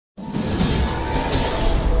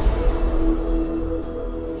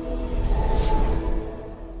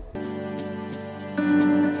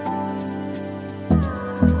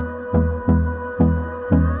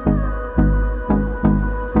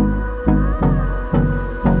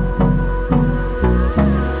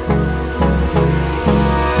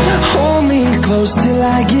close till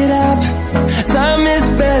I get up. Time is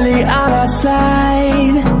barely on our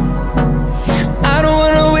side. I don't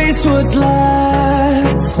wanna waste what's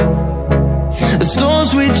left. The storms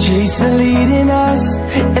we chase are leading us,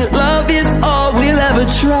 and love is all we'll ever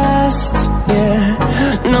trust. Yeah,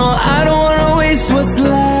 no, I don't wanna waste what's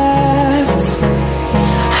left.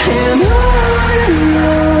 And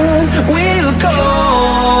on we'll go,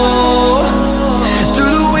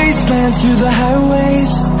 through the wastelands, through the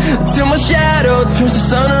highways, till my shadow turns to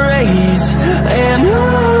sun rays. And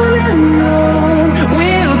on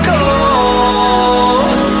we'll go,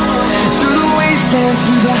 through the wastelands,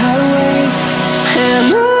 through the highways, and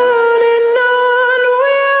on we'll go.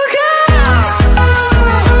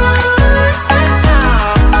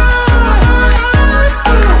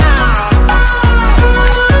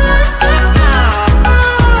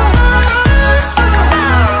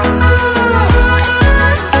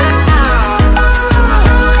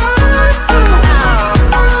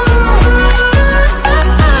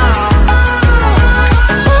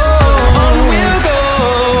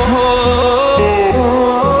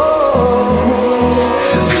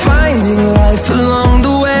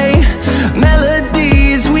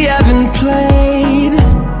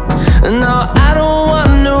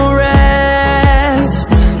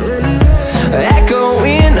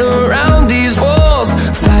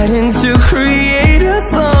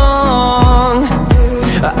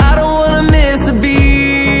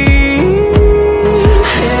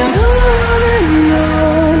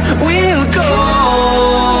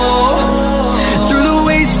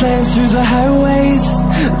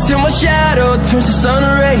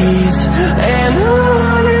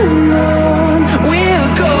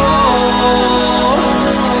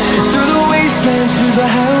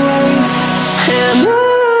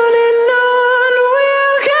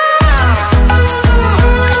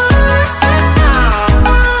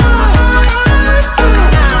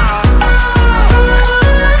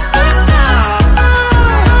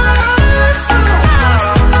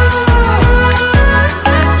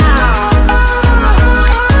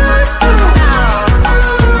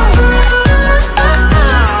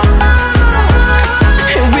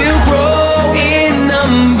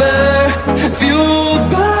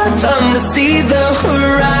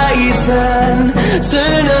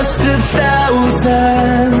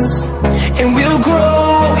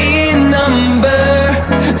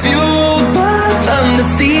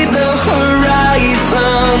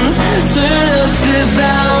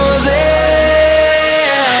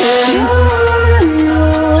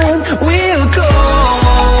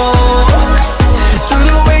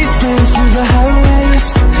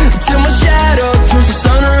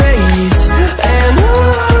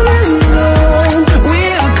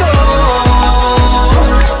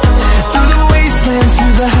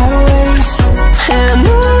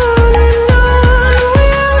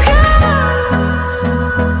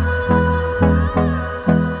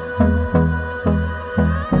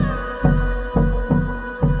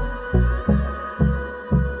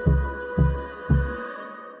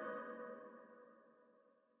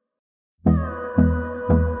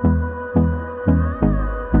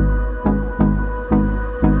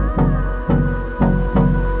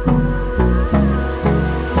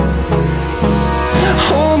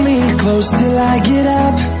 Till I get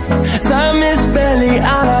up, time is barely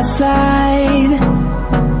on our side.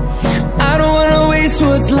 I don't wanna waste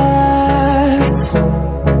what's left.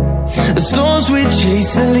 The storms we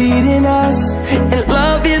chase are leading us, and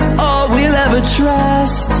love is all we'll ever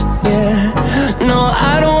trust. Yeah, no,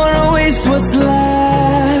 I don't wanna waste what's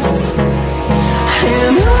left.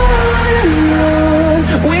 And on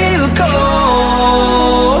we'll go,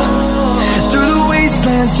 through the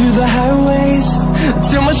wastelands, through the highways,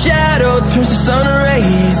 till my shadow turns to sun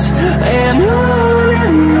rays. And on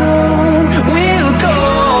we'll go,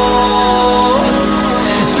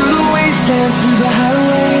 through the wastelands, through the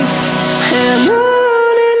highways, and on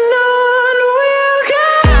we'll go.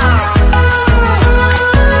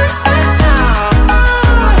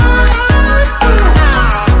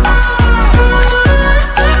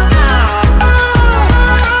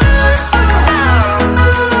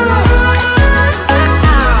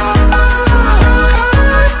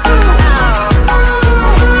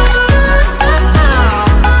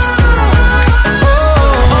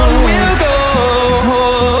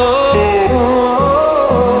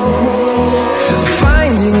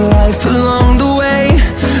 Along